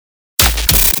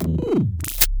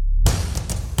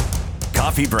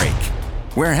Coffee Break,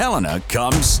 where Helena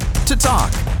comes to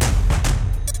talk.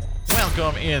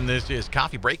 Welcome in. This is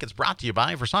Coffee Break. It's brought to you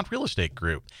by Versant Real Estate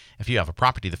Group. If you have a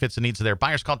property that fits the needs of their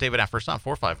buyers, call David at Versant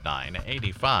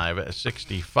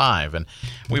 459-8565. And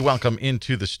we welcome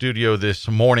into the studio this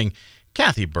morning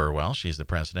Cathy Burwell. She's the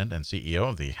president and CEO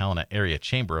of the Helena Area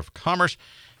Chamber of Commerce.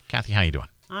 Cathy, how you doing?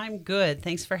 I'm good.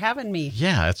 Thanks for having me.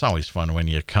 Yeah, it's always fun when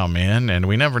you come in, and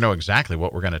we never know exactly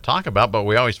what we're going to talk about, but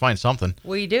we always find something.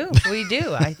 We do.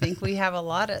 I think we have a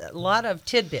lot of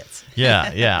tidbits.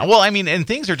 Yeah. Well, I mean, and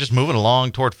things are just moving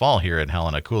along toward fall here in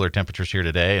Helena. Cooler temperatures here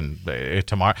today and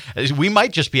tomorrow. We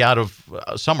might just be out of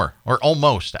summer, or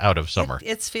almost out of summer.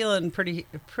 It's feeling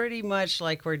pretty much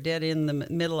like we're dead in the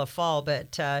middle of fall,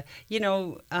 but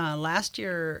last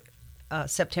year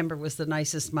September was the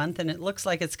nicest month, and it looks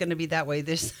like it's going to be that way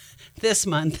this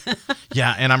month.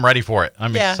 Yeah, and I'm ready for it.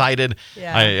 I'm excited.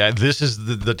 Yeah. This is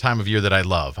the time of year that I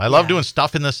love. I love doing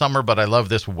stuff in the summer, but I love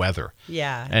this weather.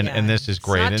 Yeah. And this is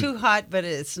great. It's not too hot, but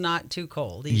it's not too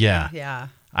cold either. Yeah.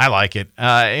 I like it.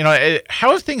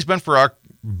 How have things been for our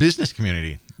business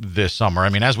community this summer? I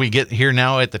mean, as we get here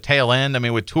now at the tail end, I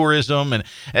mean, with tourism, and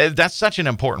that's such an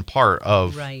important part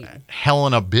of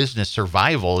Helena business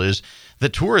survival is the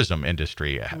tourism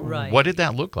industry. Right. What did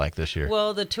that look like this year?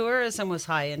 Well, the tourism was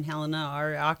high in Helena.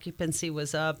 Our occupancy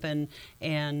was up, and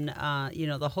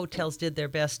the hotels did their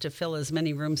best to fill as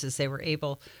many rooms as they were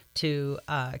able to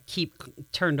keep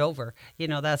turned over.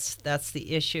 That's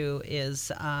the issue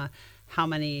is how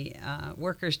many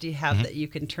workers do you have that you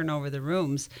can turn over the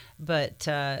rooms? But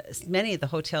many of the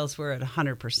hotels were at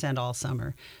 100% all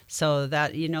summer. So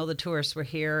that, the tourists were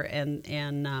here,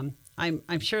 and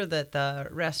I'm sure that the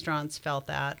restaurants felt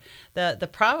that. The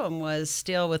problem was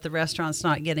still with the restaurants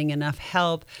not getting enough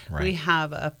help. Right. We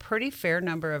have a pretty fair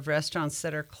number of restaurants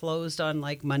that are closed on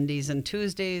like Mondays and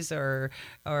Tuesdays or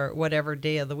whatever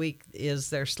day of the week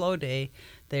is their slow day.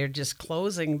 They're just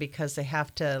closing because they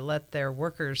have to let their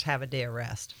workers have a day of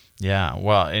rest. Yeah,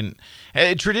 well, and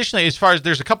traditionally, as far as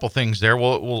there's a couple things there,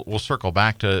 we'll circle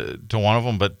back to one of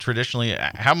them. But traditionally,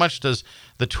 how much does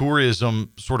the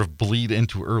tourism sort of bleed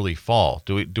into early fall?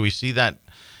 Do we see that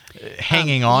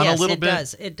hanging on a little bit?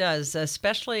 Yes, it does.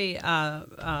 Especially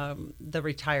the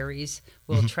retirees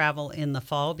will travel in the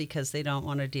fall because they don't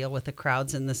want to deal with the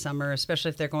crowds in the summer, especially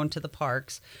if they're going to the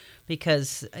parks,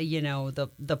 because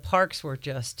the parks were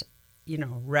just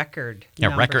record.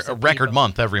 Record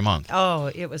month every month.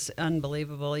 Oh, it was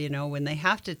unbelievable. When they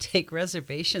have to take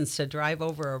reservations to drive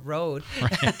over a road.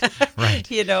 Right.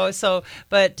 So,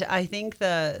 but I think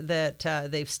that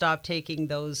they've stopped taking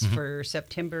those for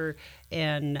September,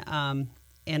 and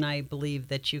I believe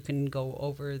that you can go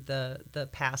over the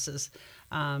passes.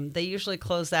 They usually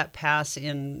close that pass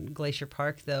in Glacier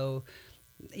Park, though.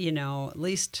 At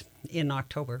least in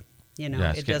October.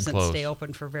 It doesn't stay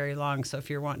open for very long. So if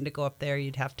you're wanting to go up there,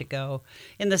 you'd have to go.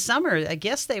 In the summer, I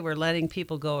guess they were letting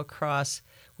people go across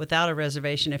without a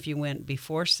reservation if you went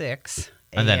before 6 a.m.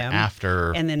 And then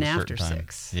after. And then a after certain time.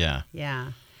 6. Yeah.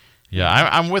 Yeah. Yeah,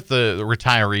 I'm with the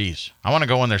retirees. I want to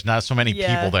go when there's not so many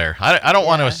people there. I don't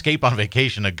want to escape on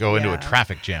vacation to go into a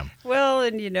traffic jam. Well,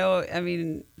 and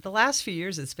the last few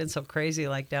years it's been so crazy,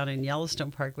 like down in Yellowstone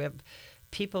Park, we have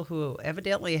people who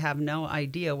evidently have no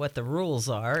idea what the rules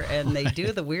are, and they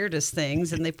do the weirdest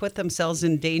things, and they put themselves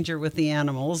in danger with the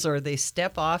animals, or they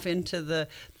step off into the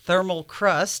thermal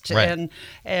crust. Right.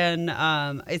 And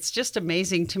it's just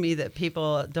amazing to me that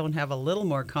people don't have a little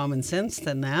more common sense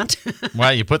than that.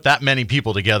 Well, you put that many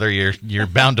people together, you're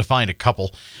bound to find a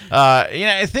couple.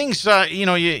 Things.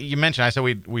 You mentioned. I said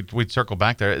we'd circle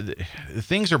back there.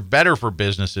 Things are better for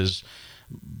businesses,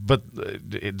 but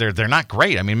they're not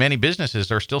great. I mean, many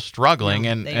businesses are still struggling,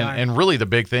 and really the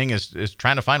big thing is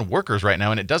trying to find workers right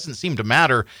now. And it doesn't seem to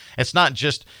matter. It's not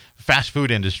just fast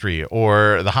food industry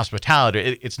or the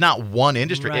hospitality. It's not one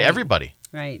industry. Right. Everybody.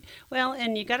 Right. Well,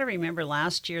 and you got to remember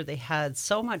last year they had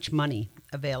so much money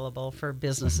available for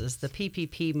businesses, the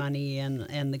PPP money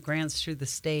and the grants through the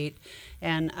state,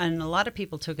 and a lot of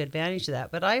people took advantage of that.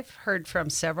 But I've heard from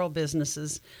several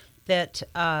businesses that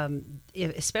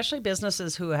especially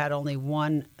businesses who had only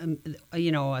one,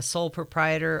 a sole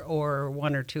proprietor or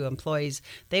one or two employees,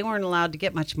 they weren't allowed to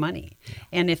get much money. Yeah.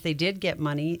 And if they did get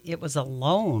money, it was a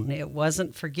loan. It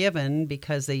wasn't forgiven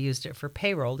because they used it for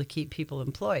payroll to keep people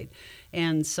employed.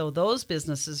 And so those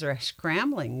businesses are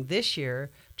scrambling this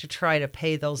year to try to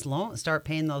pay those loans, start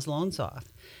paying those loans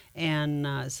off.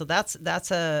 And so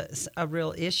that's a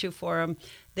real issue for them.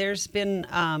 There's been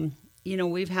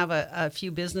we have a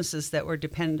few businesses that were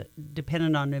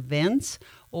dependent on events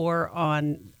or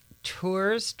on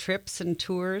trips and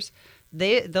tours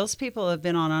those people have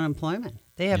been on unemployment.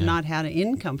 They have not had an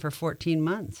income for 14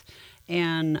 months.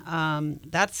 And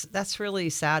that's really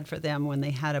sad for them when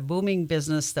they had a booming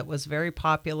business that was very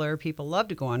popular. People love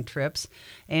to go on trips,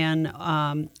 and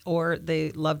or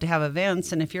they love to have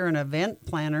events. And if you're an event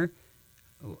planner,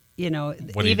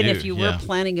 even if you were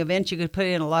planning events, you could put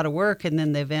in a lot of work, and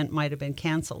then the event might have been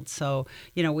canceled. So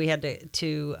we had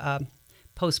to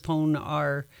postpone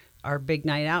our big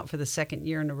night out for the second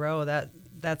year in a row.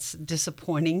 That's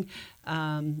disappointing.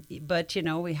 But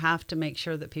we have to make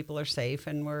sure that people are safe,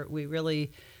 and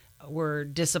we're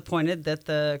disappointed that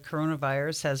the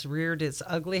coronavirus has reared its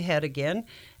ugly head again.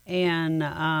 And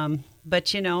but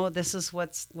this is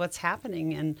what's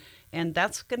happening, and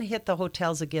that's going to hit the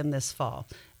hotels again this fall.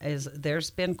 There's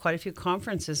been quite a few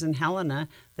conferences in Helena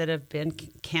that have been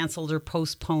canceled or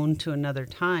postponed to another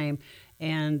time.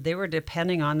 And they were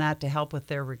depending on that to help with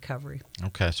their recovery.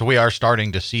 Okay, so we are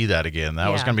starting to see that again. That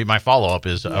was going to be my follow-up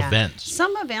is events.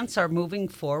 Some events are moving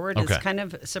forward. Okay. It's kind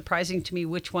of surprising to me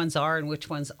which ones are and which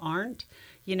ones aren't.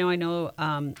 I know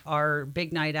our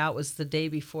big night out was the day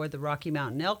before the Rocky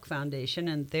Mountain Elk Foundation,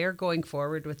 and they're going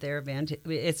forward with their event.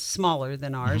 It's smaller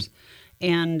than ours.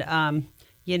 Mm-hmm. And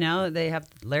they have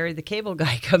Larry the Cable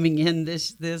Guy coming in.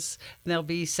 There'll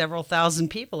be several thousand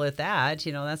people at that.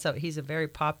 He's a very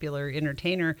popular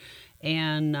entertainer,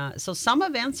 and so some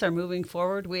events are moving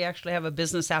forward. We actually have a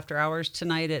business after hours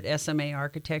tonight at SMA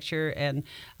Architecture, and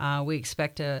we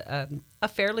expect a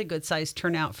fairly good sized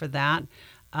turnout for that.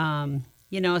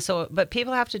 But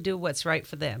people have to do what's right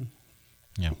for them.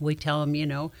 Yeah. We tell them,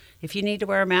 if you need to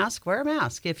wear a mask, wear a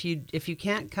mask. If you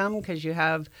can't come because you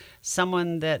have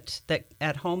someone that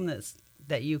at home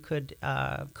that you could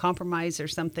compromise or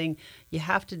something, you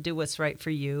have to do what's right for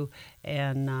you.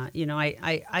 And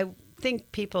I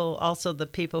think the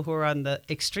people who are on the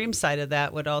extreme side of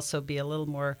that would also be a little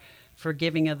more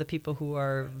forgiving of the people who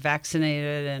are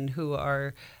vaccinated and who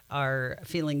are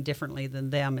feeling differently than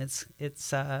them. It's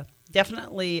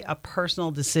definitely a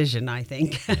personal decision, I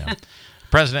think. Yeah.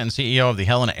 President and CEO of the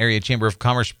Helena Area Chamber of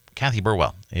Commerce, Cathy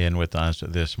Burwell, in with us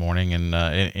this morning. And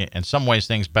in some ways,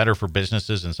 things better for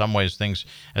businesses. In some ways, things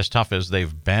as tough as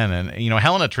they've been. And,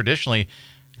 Helena traditionally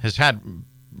has had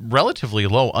relatively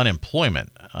low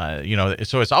unemployment.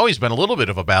 So it's always been a little bit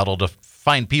of a battle to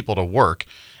find people to work,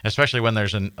 especially when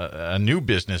there's a new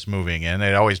business moving in.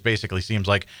 It always basically seems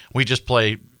like we just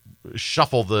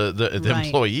shuffle the Right.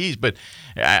 employees. But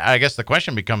I guess the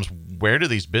question becomes, where do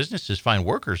these businesses find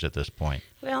workers at this point?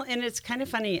 Well, and it's kind of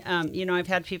funny. I've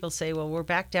had people say, well, we're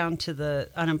back down to the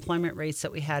unemployment rates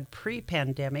that we had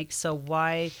pre-pandemic. So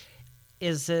why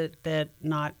is it that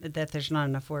there's not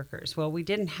enough workers? Well, we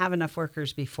didn't have enough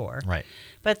workers before. Right.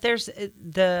 But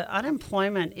the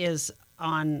unemployment is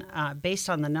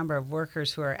based on the number of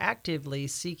workers who are actively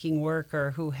seeking work or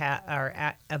who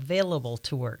are available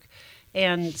to work.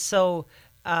 And so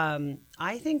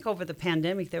I think over the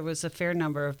pandemic, there was a fair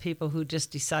number of people who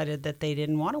just decided that they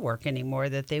didn't want to work anymore,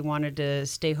 that they wanted to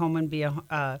stay home and be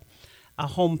a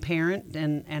home parent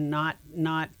and not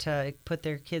put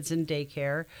their kids in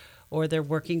daycare, or they're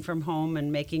working from home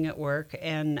and making it work.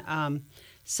 And I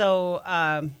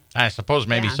suppose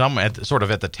maybe some at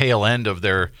the tail end of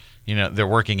their, they're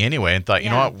working anyway and thought, you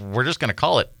know what, we're just going to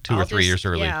call it 2 or 3 years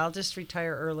early. Yeah, I'll just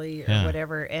retire early or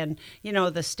whatever. And,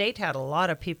 the state had a lot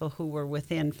of people who were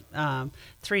within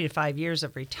 3 to 5 years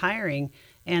of retiring.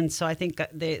 And so I think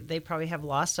they probably have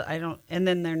lost and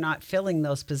then they're not filling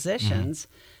those positions.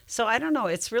 Mm-hmm. So I don't know.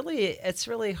 It's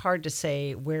really hard to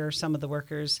say where some of the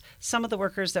workers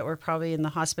that were probably in the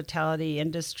hospitality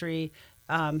industry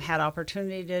had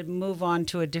opportunity to move on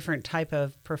to a different type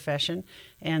of profession,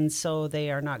 and so they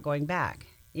are not going back.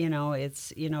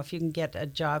 It's if you can get a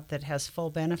job that has full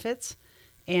benefits,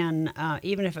 and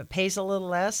even if it pays a little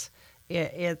less,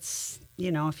 it's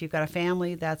if you've got a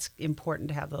family, that's important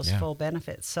to have those full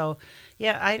benefits. So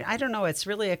I don't know. It's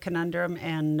really a conundrum,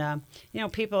 and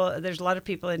there's a lot of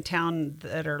people in town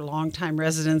that are longtime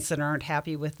residents that aren't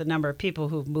happy with the number of people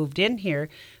who've moved in here.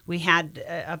 We had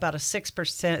about a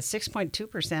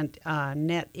 6.2%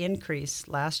 net increase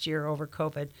last year over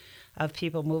COVID of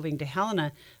people moving to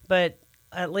Helena, but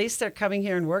at least they're coming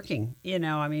here and working.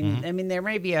 I mean, there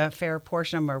may be a fair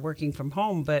portion of them are working from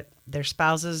home, but their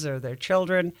spouses or their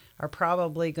children are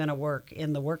probably going to work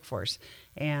in the workforce.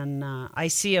 And I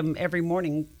see them every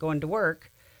morning going to work.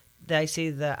 I see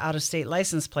the out-of-state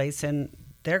license plates, and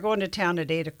they're going to town at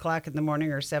 8 o'clock in the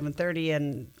morning or 7:30,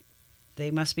 and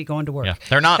they must be going to work. Yeah,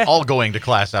 they're not all going to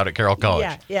class out at Carroll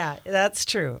College. Yeah, that's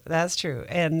true.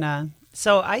 And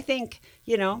so I think,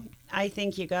 I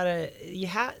think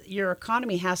your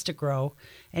economy has to grow,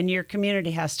 and your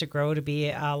community has to grow to be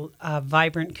a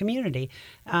vibrant community.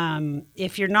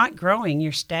 If you're not growing,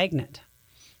 you're stagnant.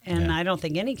 And I don't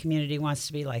think any community wants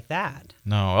to be like that.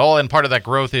 No. Oh, and part of that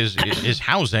growth is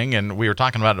housing, and we were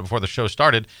talking about it before the show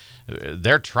started.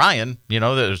 They're trying,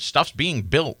 the stuff's being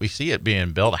built. We see it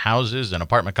being built, houses and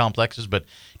apartment complexes, but,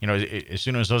 as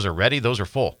soon as those are ready, those are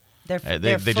full. They're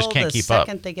they just full can't the keep up.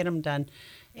 second they get them done.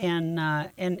 And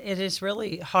it is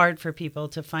really hard for people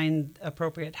to find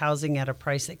appropriate housing at a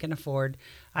price they can afford.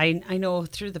 I know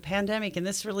through the pandemic, and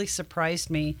this really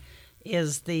surprised me,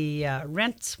 is the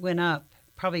rents went up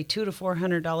probably $200 to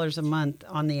 $400 a month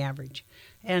on the average.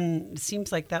 And it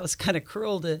seems like that was kind of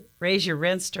cruel to raise your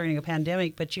rents during a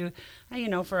pandemic. But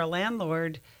for a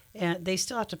landlord, they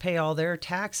still have to pay all their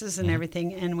taxes and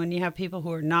everything. And when you have people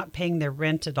who are not paying their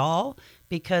rent at all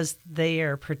because they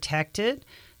are protected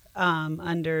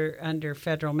under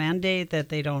federal mandate that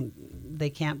they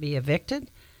can't be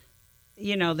evicted,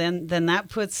 then that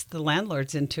puts the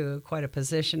landlords into quite a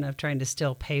position of trying to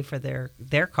still pay for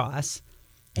their costs.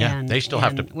 Yeah, they still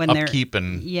have to upkeep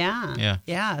and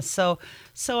yeah. So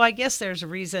I guess there's a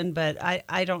reason, but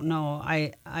I don't know.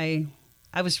 I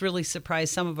was really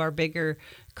surprised. Some of our bigger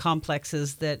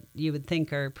complexes that you would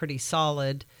think are pretty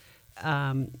solid.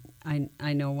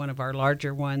 I know one of our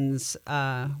larger ones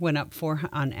went up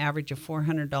on average of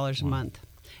 $400 a month,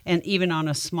 and even on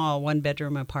a small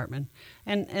 1-bedroom apartment,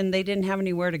 and they didn't have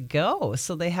anywhere to go,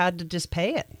 so they had to just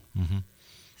pay it. Mm-hmm.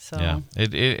 So yeah,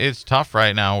 it's tough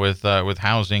right now with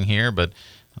housing here, but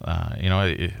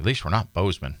at least we're not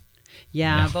Bozeman.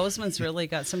 Yeah, Bozeman's really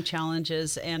got some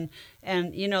challenges, and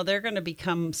they're going to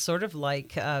become sort of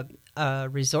like a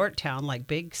resort town, like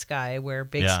Big Sky, where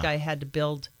Big Sky had to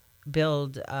build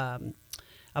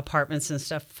apartments and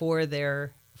stuff for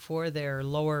their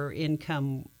lower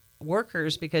income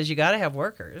workers, because you got to have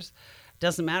workers.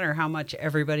 Doesn't matter how much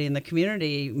everybody in the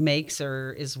community makes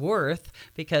or is worth,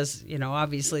 because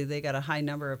obviously they got a high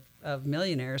number of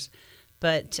millionaires,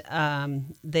 but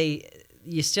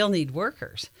you still need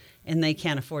workers, and they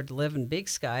can't afford to live in Big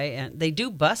Sky. And they do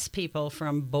bus people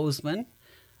from Bozeman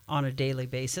on a daily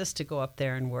basis to go up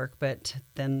there and work, but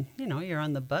then you're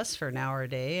on the bus for an hour a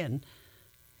day, and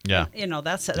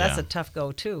that's a tough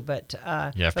go too. But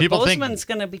if but people Bozeman's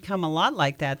going to become a lot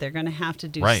like that. They're going to have to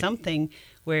do something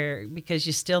because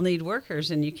you still need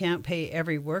workers, and you can't pay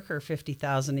every worker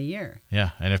 $50,000 a year. Yeah,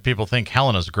 and if people think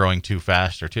Helena's growing too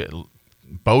fast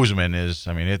Bozeman is,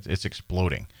 it's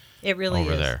exploding. It really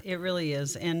over is. There. It really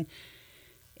is, and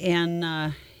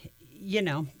it's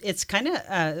kind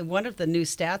of one of the new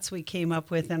stats we came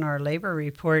up with in our labor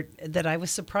report that I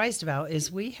was surprised about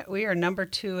is we are number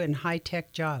 2 in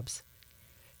high-tech jobs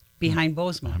behind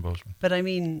Bozeman. But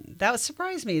that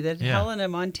surprised me that Helena,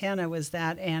 Montana was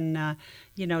that, and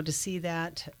to see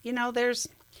that,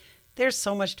 there's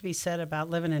so much to be said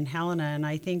about living in Helena, and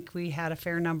I think we had a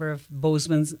fair number of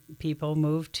Bozeman's people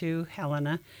move to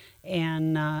Helena,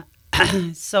 and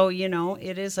so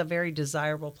it is a very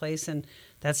desirable place, and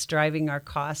that's driving our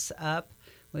costs up.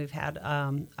 We've had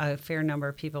a fair number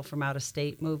of people from out of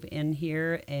state move in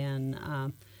here,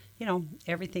 and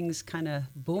everything's kind of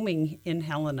booming in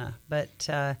Helena.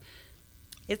 But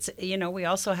it's we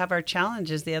also have our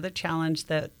challenges. The other challenge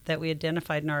that we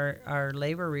identified in our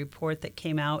labor report that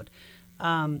came out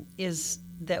is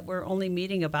that we're only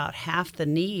meeting about half the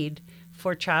need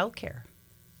for childcare.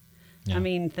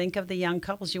 Yeah. Think of the young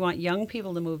couples. You want young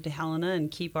people to move to Helena and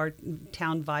keep our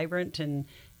town vibrant and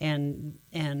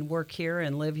work here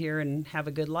and live here and have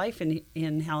a good life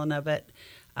in Helena. But,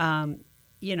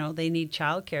 they need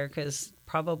childcare because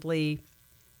probably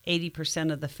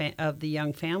 80% of the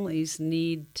young families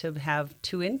need to have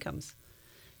 2 incomes.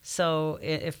 So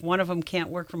if one of them can't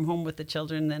work from home with the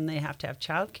children, then they have to have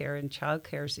childcare, and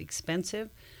childcare is expensive.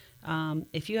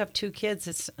 If you have 2 kids,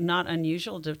 it's not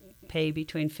unusual to pay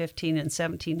between $1,500 and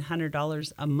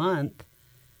 $1,700 a month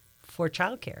for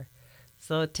childcare.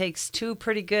 So it takes 2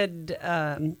 pretty good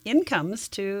incomes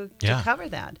to cover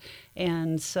that.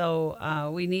 And so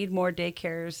we need more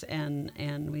daycares,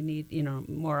 and we need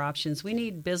more options. We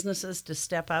need businesses to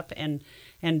step up and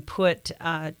put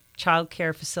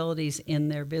childcare facilities in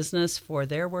their business for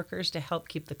their workers to help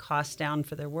keep the costs down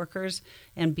for their workers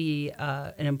and be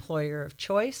an employer of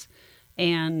choice,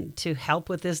 and to help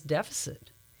with this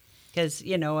deficit. Because,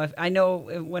 I know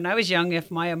when I was young,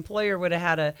 if my employer would have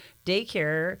had a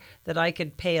daycare that I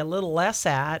could pay a little less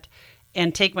at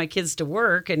and take my kids to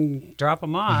work and drop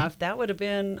them off, that would have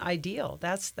been ideal.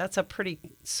 That's a pretty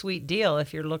sweet deal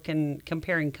if you're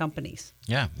comparing companies.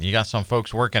 Yeah, you got some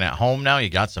folks working at home now. You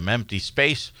got some empty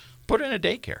space. Put in a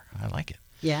daycare. I like it.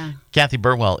 Yeah. Cathy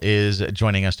Burwell is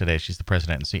joining us today. She's the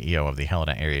president and CEO of the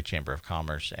Helena Area Chamber of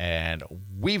Commerce, and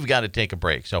we've got to take a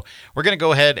break. So we're going to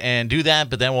go ahead and do that,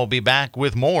 but then we'll be back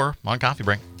with more on Coffee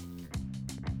Break.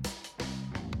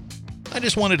 I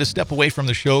just wanted to step away from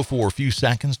the show for a few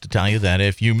seconds to tell you that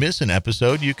if you miss an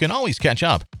episode, you can always catch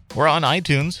up. We're on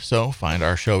iTunes, so find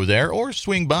our show there or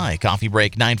swing by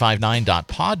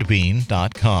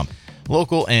coffeebreak959.podbean.com.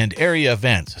 Local and area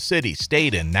events, city,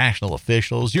 state, and national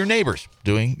officials, your neighbors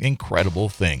doing incredible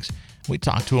things. We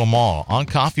talk to them all on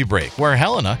Coffee Break, where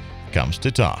Helena comes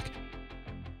to talk.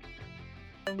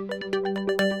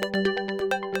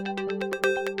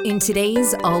 In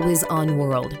today's always-on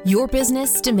world, your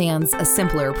business demands a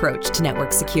simpler approach to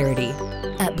network security.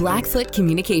 At Blackfoot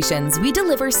Communications, we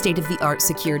deliver state-of-the-art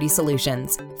security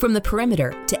solutions, from the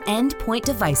perimeter to endpoint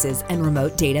devices and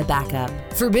remote data backup,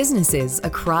 for businesses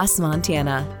across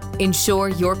Montana. Ensure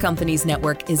your company's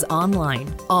network is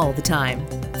online all the time.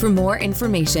 For more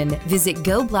information, visit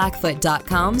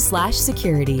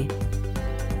goblackfoot.com/security.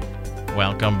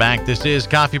 Welcome back. This is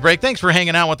Coffee Break. Thanks for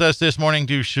hanging out with us this morning.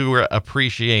 Do sure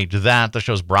appreciate that. The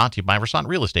show's brought to you by Versant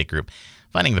Real Estate Group.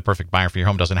 Finding the perfect buyer for your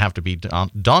home doesn't have to be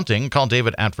daunting. Call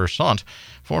David at Versant,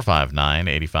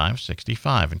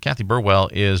 459-8565. And Cathy Burwell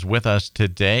is with us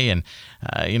today. And,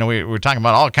 we were talking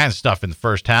about all kinds of stuff in the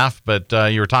first half, but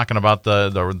you were talking about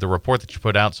the report that you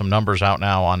put out, some numbers out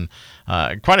now on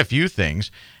quite a few things.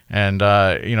 And,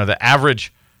 the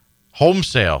average home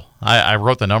sale, I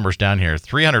wrote the numbers down here,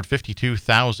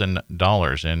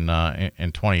 $352,000 in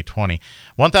 2020.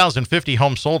 1,050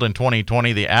 homes sold in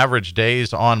 2020. The average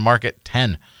days on market,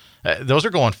 10. Those are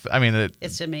going,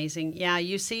 it's amazing. Yeah,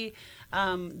 you see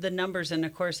the numbers. And,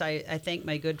 of course, I thank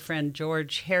my good friend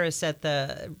George Harris at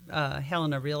the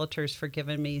Helena Realtors for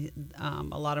giving me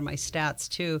a lot of my stats,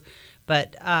 too.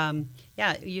 But,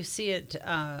 you see it,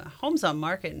 homes on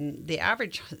market, and the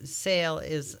average sale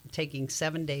is taking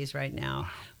 7 days right now.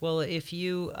 Well, if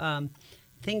you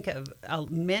think of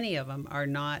many of them are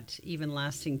not even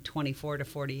lasting 24 to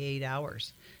 48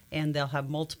 hours. And they'll have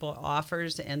multiple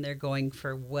offers, and they're going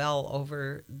for well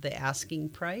over the asking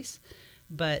price.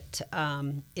 But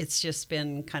it's just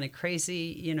been kind of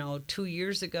crazy. 2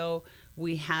 years ago,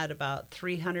 we had about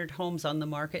 300 homes on the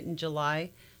market in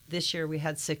July. This year we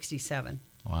had 67.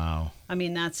 Wow. I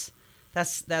mean, that's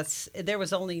there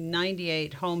was only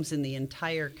 98 homes in the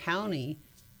entire county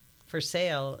for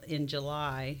sale in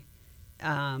July,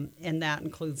 and that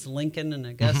includes Lincoln and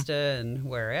Augusta and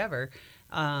wherever.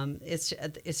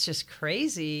 It's just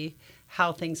crazy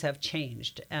how things have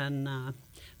changed. And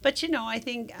but I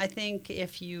think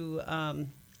if you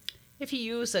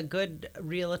use a good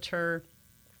realtor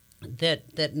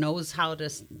that knows how to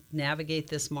navigate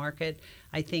this market,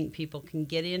 I think people can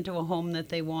get into a home that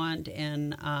they want.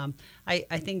 And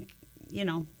I think,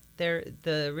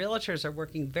 the realtors are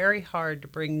working very hard to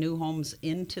bring new homes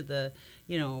into the,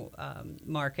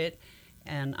 market.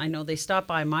 And I know they stop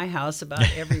by my house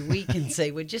about every week and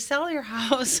say, "Would you sell your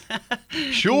house?"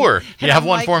 Sure. You have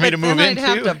one for me to move into?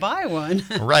 I'd have to buy one.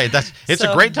 Right. It's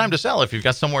a great time to sell if you've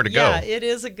got somewhere to go. Yeah, it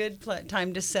is a good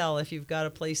time to sell if you've got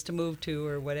a place to move to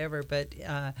or whatever. But,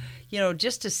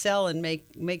 just to sell and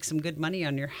make some good money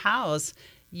on your house,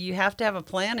 you have to have a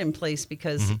plan in place,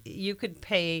 because you could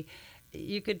pay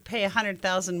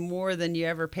 $100,000 more than you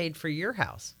ever paid for your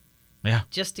house. Yeah.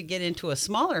 Just to get into a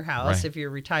smaller house, right, if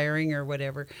you're retiring or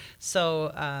whatever.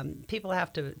 So people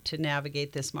have to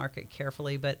navigate this market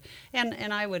carefully. But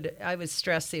and I would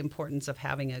stress the importance of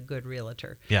having a good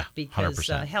realtor. Yeah, because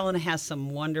 100%. Helena has some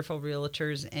wonderful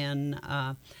realtors, and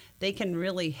they can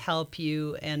really help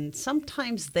you. And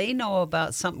sometimes they know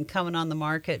about something coming on the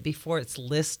market before it's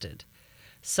listed.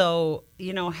 So,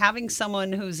 having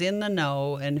someone who's in the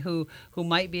know and who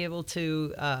might be able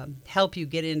to help you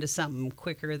get into something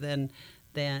quicker than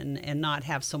and not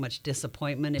have so much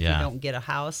disappointment if you don't get a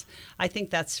house. I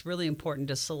think that's really important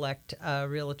to select a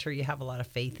realtor you have a lot of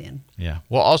faith in. Yeah.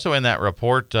 Well, also in that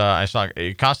report, I saw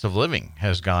cost of living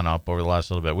has gone up over the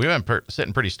last little bit. We've been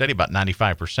sitting pretty steady, about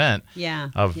 95%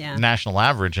 of national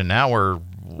average, and now we're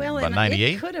about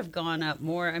 98. It could have gone up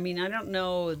more. I mean, I don't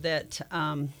know that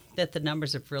that the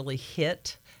numbers have really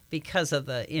hit because of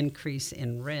the increase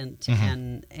in rent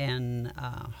and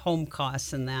home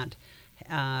costs and that.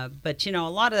 But, a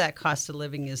lot of that cost of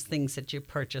living is things that you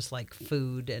purchase, like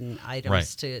food and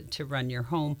items to run your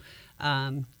home.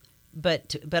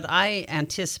 But I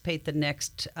anticipate the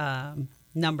next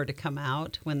number to come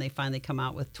out when they finally come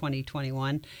out with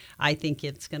 2021. I think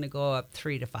it's going to go up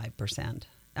 3 to 5%.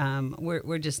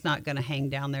 We're just not going to hang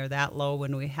down there that low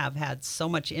when we have had so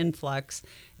much influx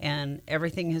and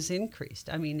everything has increased.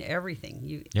 I mean, everything.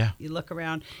 You look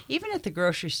around, even at the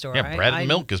grocery store. Yeah, bread and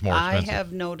milk is more expensive. I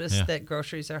have noticed that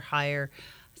groceries are higher.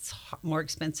 It's more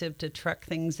expensive to truck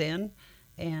things in,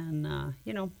 and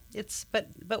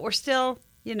but we're still.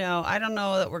 I don't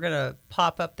know that we're going to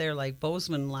pop up there like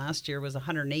Bozeman last year was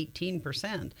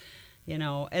 118%.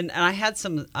 And I have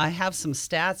some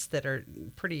stats that are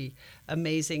pretty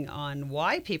amazing on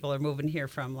why people are moving here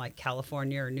from like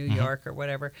California or New York or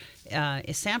whatever.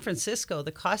 In San Francisco,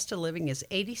 the cost of living is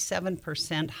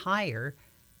 87% higher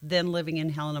than living in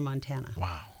Helena, Montana.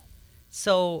 Wow.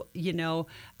 So,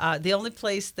 the only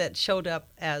place that showed up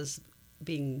as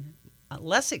being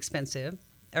less expensive,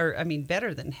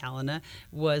 better than Helena,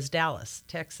 was Dallas,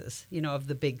 Texas, of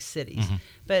the big cities.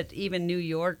 But even New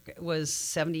York was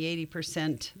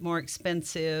 70-80% more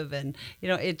expensive. And,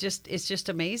 it's just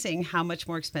amazing how much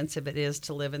more expensive it is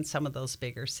to live in some of those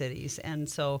bigger cities. And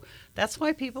so that's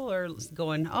why people are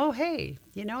going, oh, hey,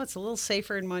 it's a little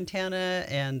safer in Montana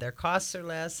and their costs are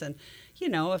less. And,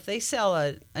 if they sell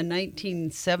a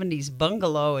 1970s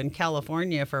bungalow in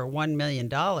California for $1 million,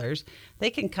 they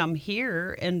can come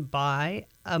here and buy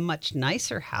a much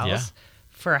nicer house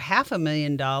for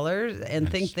 $500,000 and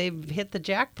think they've hit the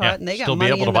jackpot and they got money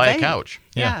in the bank. Still be able to buy a couch.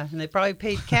 Yeah, and they probably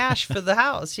paid cash for the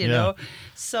house, know.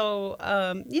 So,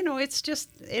 it's just,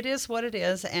 it is what it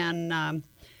is. And, I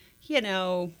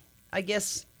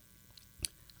guess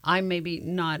I'm maybe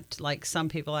not like some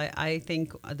people. I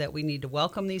think that we need to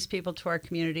welcome these people to our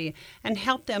community and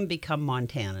help them become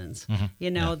Montanans.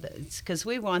 Because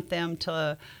we want them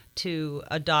to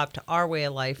adopt our way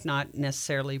of life, not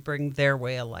necessarily bring their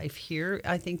way of life here.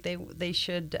 I think they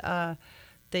should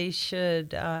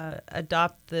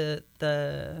adopt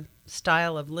the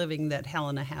style of living that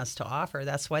Helena has to offer.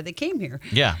 That's why they came here.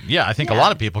 Yeah. I think a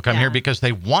lot of people come here because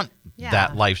they want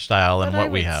that lifestyle and what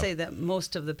we have. I would say that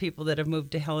most of the people that have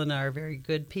moved to Helena are very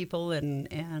good people, and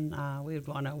we would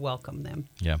want to welcome them.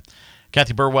 Yeah.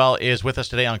 Cathy Burwell is with us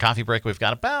today on Coffee Break. We've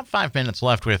got about 5 minutes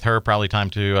left with her. Probably time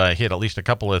to hit at least a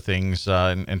couple of things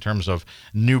in terms of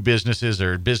new businesses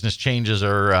or business changes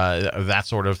or that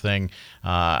sort of thing.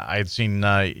 I had seen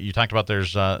you talked about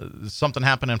there's something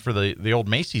happening for the old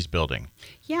Macy's building.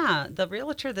 Yeah, the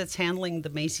realtor that's handling the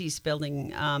Macy's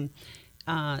building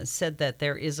said that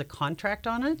there is a contract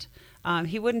on it.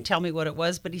 He wouldn't tell me what it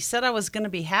was, but he said I was going to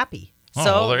be happy. Oh,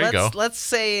 well, there you go. Let's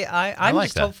say I'm like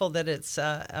just that. hopeful that it's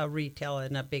a retail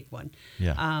and a big one.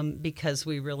 Yeah. Because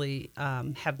we really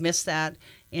have missed that.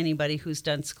 Anybody who's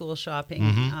done school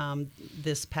shopping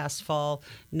this past fall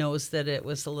knows that it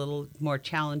was a little more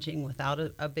challenging without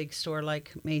a big store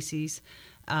like Macy's.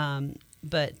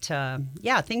 But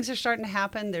things are starting to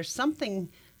happen. There's something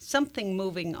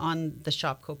moving on the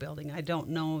Shopko building. I don't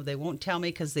know. They won't tell me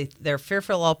because they're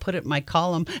fearful I'll put it in my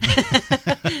column.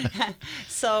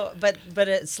 So, but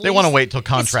it's they want to wait till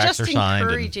contracts are signed. It's just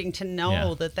encouraging to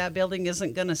know that building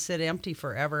isn't going to sit empty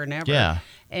forever and ever. Yeah.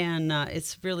 And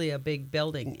it's really a big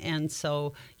building. And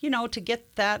so, to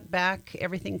get that back,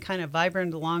 everything kind of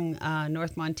vibrant along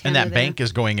North Montana. And that bank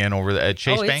is going in over at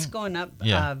Chase Bank? It's going up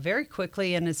very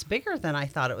quickly, and it's bigger than I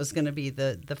thought it was going to be.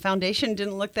 The foundation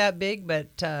didn't look that big,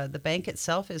 but the bank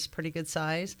itself is pretty good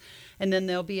size. And then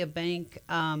there'll be a bank,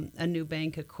 a new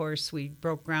bank, of course. We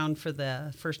broke ground for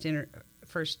the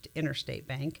First Interstate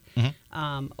Bank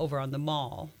over on the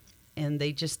mall. And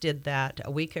they just did that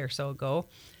a week or so ago.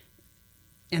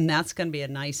 And that's going to be a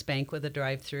nice bank with a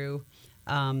drive-through.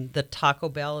 The Taco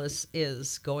Bell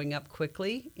is going up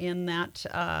quickly in that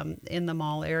in the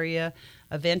mall area.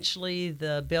 Eventually,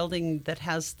 the building that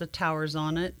has the towers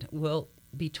on it will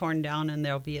be torn down, and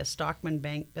there'll be a Stockman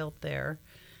Bank built there.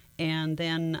 And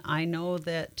then I know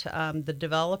that the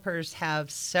developers have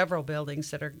several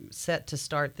buildings that are set to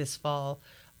start this fall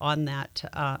on that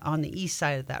on the east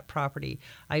side of that property.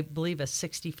 I believe a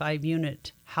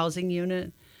 65-unit housing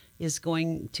unit is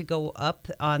going to go up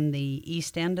on the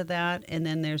east end of that, and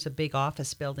then there's a big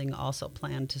office building also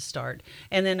planned to start.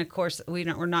 And then, of course, we're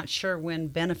not sure when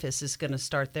Benefice is going to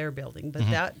start their building, but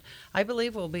that, I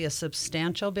believe, will be a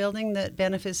substantial building that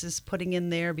Benefice is putting in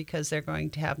there, because they're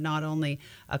going to have not only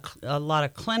a lot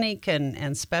of clinic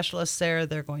and specialists there,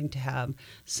 they're going to have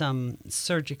some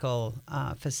surgical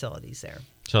facilities there.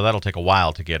 So that'll take a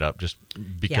while to get up just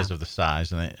because of the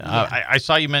size. And I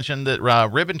saw you mention that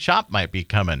Rib and Chop might be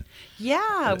coming.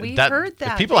 Yeah, we've heard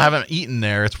that. If people haven't eaten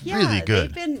there, it's really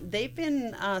good. They've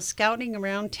been scouting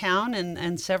around town,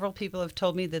 and several people have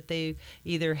told me that they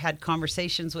either had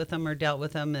conversations with them or dealt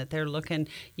with them, that they're looking.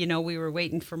 We were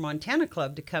waiting for Montana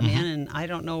Club to come in, and I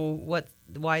don't know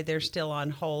why they're still on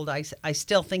hold. I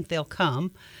still think they'll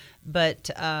come, but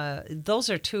those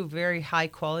are two very high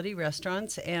quality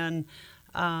restaurants, and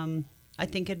I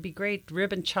think it'd be great.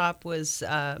 Rib and Chop was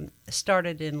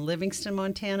started in Livingston,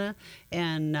 Montana,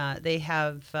 and they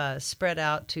have spread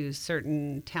out to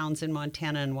certain towns in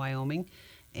Montana and Wyoming,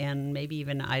 and maybe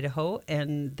even Idaho.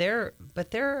 And they're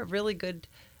a really good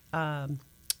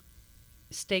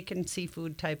steak and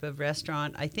seafood type of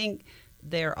restaurant. I think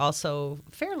they're also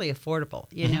fairly affordable.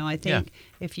 I think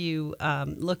if you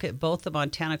look at both the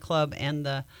Montana Club and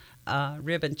the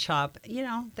Rib and Chop,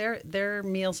 their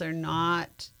meals are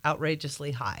not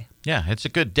outrageously high. Yeah, it's a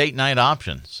good date night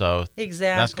option. So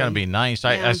exactly, that's going to be nice.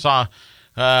 I saw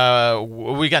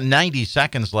we got 90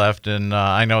 seconds left, and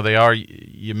I know they are.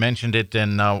 You mentioned it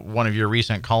in one of your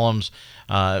recent columns.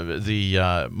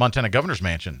 The Montana Governor's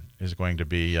Mansion is going to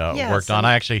be worked on.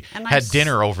 I actually had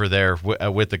dinner over there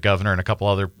with the governor and a couple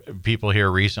other people here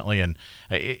recently, and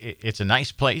it's a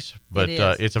nice place, but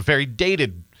it's a very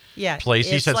dated place.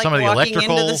 He said some of the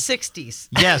electrical into the 60s.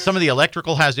 Yeah, some of the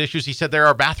electrical has issues. He said there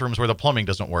are bathrooms where the plumbing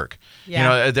doesn't work.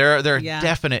 Yeah. There are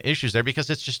definite issues there because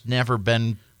it's just never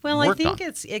been worked on.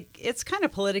 It's kind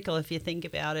of political if you think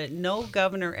about it. No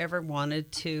governor ever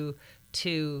wanted to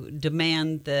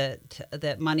demand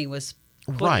that money was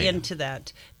put into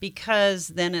that, because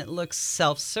then it looks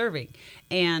self-serving,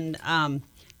 and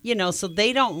so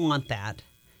they don't want that.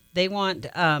 They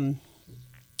didn't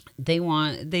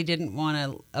want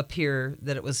to appear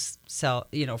that it was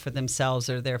for themselves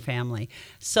or their family.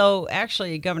 So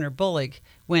actually, Governor Bullock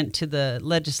went to the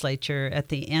legislature at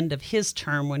the end of his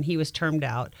term when he was termed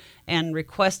out and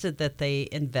requested that they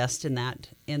invest in that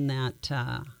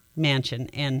mansion.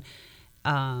 And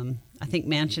I think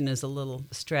mansion is a little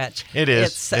stretch. It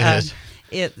is. I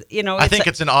think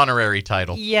it's an honorary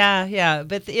title. Yeah,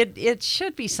 but it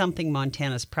should be something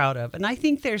Montana's proud of, and I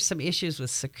think there's some issues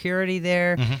with security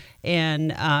there,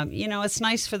 and it's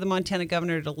nice for the Montana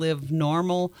governor to live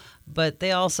normal, but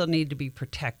they also need to be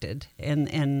protected,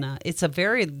 and it's a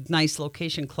very nice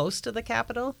location close to the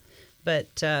Capitol,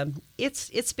 but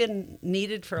it's been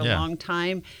needed for a long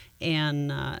time.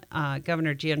 And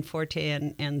Governor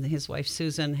Gianforte and his wife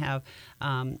Susan have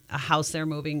a house they're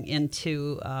moving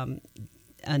into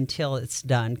until it's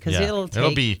done, because it'll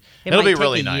be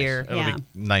really nice. It'll be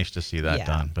nice to see that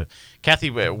done. But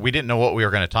Cathy, we didn't know what we were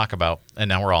going to talk about, and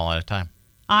now we're all out of time.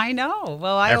 I know.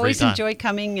 Well, I always enjoy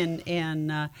coming,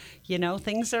 and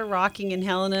things are rocking in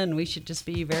Helena, and we should just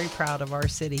be very proud of our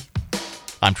city.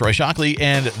 I'm Troy Shockley,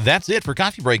 and that's it for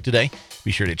Coffee Break today. Be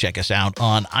sure to check us out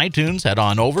on iTunes. Head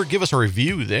on over, give us a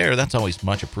review there. That's always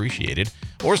much appreciated.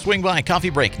 Or swing by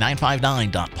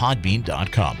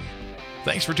coffeebreak959.podbean.com.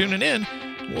 Thanks for tuning in.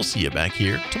 We'll see you back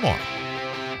here tomorrow.